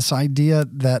today, is this idea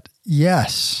that,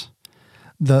 yes,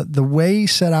 the way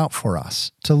set out for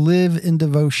us to live in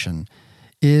devotion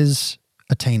is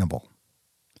attainable,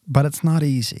 but it's not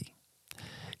easy.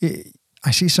 I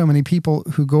see so many people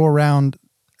who go around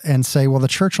and say, well, the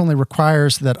church only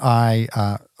requires that I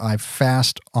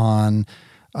fast on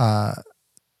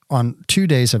 2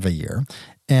 days of a year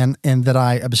and that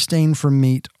I abstain from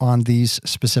meat on these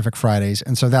specific Fridays,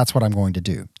 and so that's what I'm going to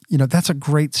do. You know, that's a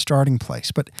great starting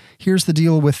place. But here's the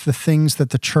deal with the things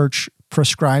that the church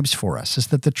prescribes for us, is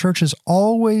that the church is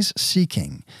always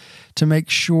seeking to make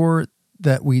sure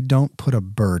that we don't put a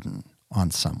burden on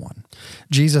someone.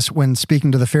 Jesus, when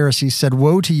speaking to the Pharisees, said,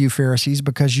 "Woe to you, Pharisees,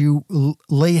 because you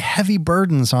lay heavy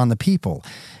burdens on the people,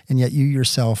 and yet you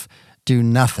yourself do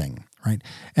nothing." Right?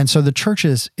 And so the church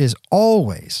is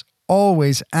always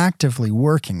actively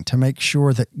working to make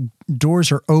sure that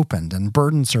doors are opened and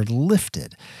burdens are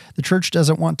lifted. The church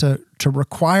doesn't want to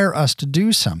require us to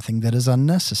do something that is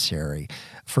unnecessary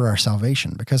for our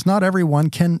salvation, because not everyone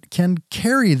can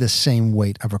carry the same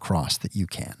weight of a cross that you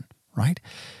can, right?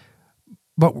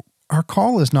 But our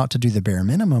call is not to do the bare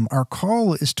minimum. Our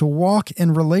call is to walk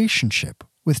in relationship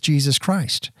with Jesus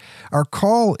Christ. Our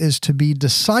call is to be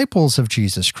disciples of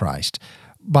Jesus Christ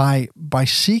by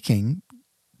seeking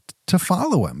to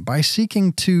follow him, by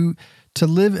seeking to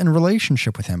live in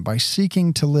relationship with him, by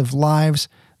seeking to live lives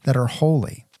that are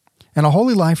holy. And a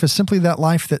holy life is simply that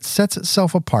life that sets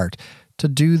itself apart to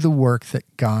do the work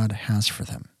that God has for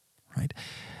them, right?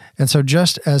 And so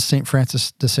just as St.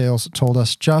 Francis de Sales told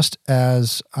us, just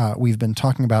as we've been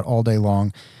talking about all day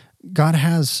long, God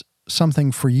has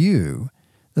something for you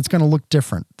that's going to look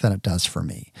different than it does for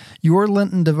me. Your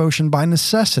Lenten devotion by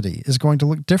necessity is going to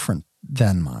look different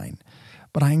than mine.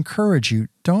 But I encourage you,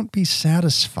 don't be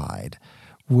satisfied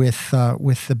with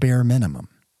the bare minimum.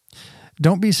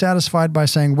 Don't be satisfied by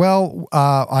saying, well,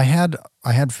 I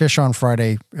had fish on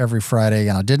Friday, every Friday,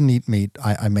 and I didn't eat meat.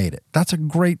 I made it. That's a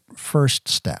great first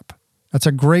step. That's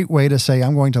a great way to say,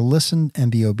 I'm going to listen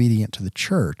and be obedient to the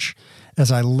church as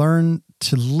I learn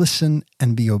to listen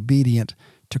and be obedient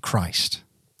to Christ.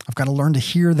 I've got to learn to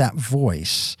hear that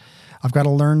voice. I've got to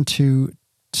learn to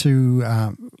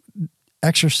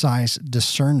exercise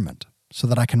discernment so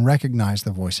that I can recognize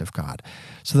the voice of God,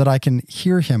 so that I can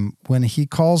hear him when he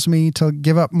calls me to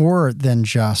give up more than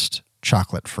just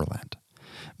chocolate for Lent.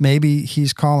 Maybe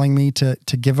he's calling me to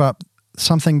give up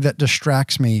something that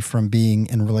distracts me from being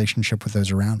in relationship with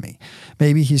those around me.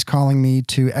 Maybe he's calling me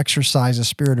to exercise a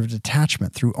spirit of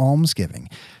detachment through almsgiving,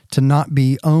 to not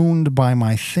be owned by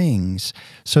my things,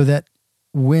 so that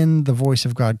when the voice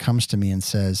of God comes to me and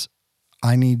says,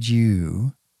 I need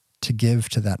you to give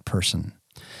to that person.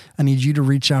 I need you to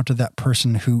reach out to that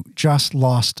person who just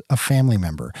lost a family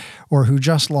member or who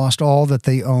just lost all that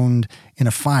they owned in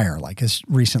a fire, like has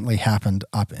recently happened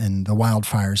up in the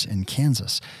wildfires in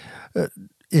Kansas.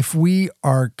 If we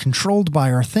are controlled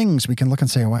by our things, we can look and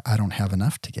say, oh, I don't have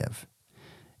enough to give.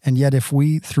 And yet if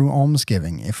we, through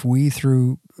almsgiving, if we,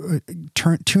 through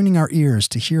tuning our ears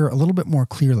to hear a little bit more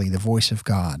clearly the voice of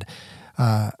God,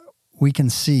 we can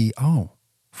see, oh,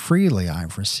 freely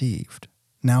I've received.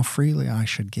 Now freely I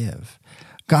should give.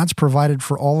 God's provided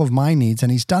for all of my needs,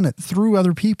 and he's done it through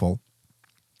other people.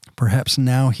 Perhaps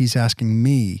now he's asking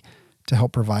me to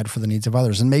help provide for the needs of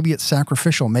others. And maybe it's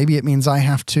sacrificial. Maybe it means I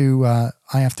have to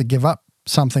give up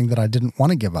something that I didn't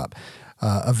want to give up,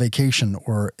 a vacation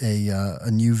or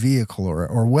a new vehicle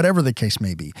or whatever the case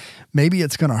may be. Maybe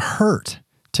it's going to hurt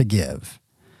to give.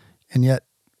 And yet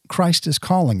Christ is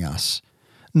calling us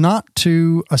not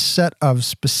to a set of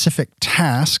specific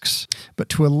tasks, but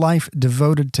to a life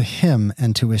devoted to him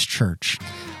and to his church.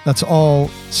 Let's all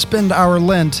spend our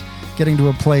Lent getting to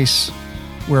a place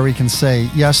where we can say,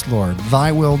 yes, Lord,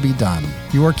 thy will be done.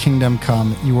 Your kingdom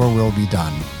come, your will be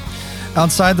done.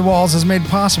 Outside the Walls is made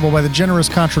possible by the generous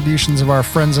contributions of our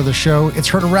friends of the show. It's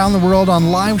heard around the world on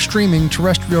live streaming,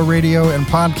 terrestrial radio, and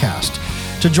podcast.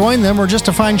 To join them or just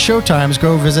to find showtimes,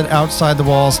 go visit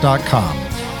OutsideTheWalls.com.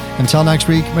 Until next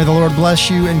week, may the Lord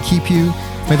bless you and keep you.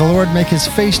 May the Lord make his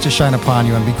face to shine upon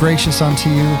you and be gracious unto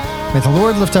you. May the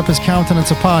Lord lift up his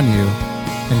countenance upon you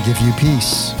and give you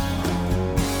peace.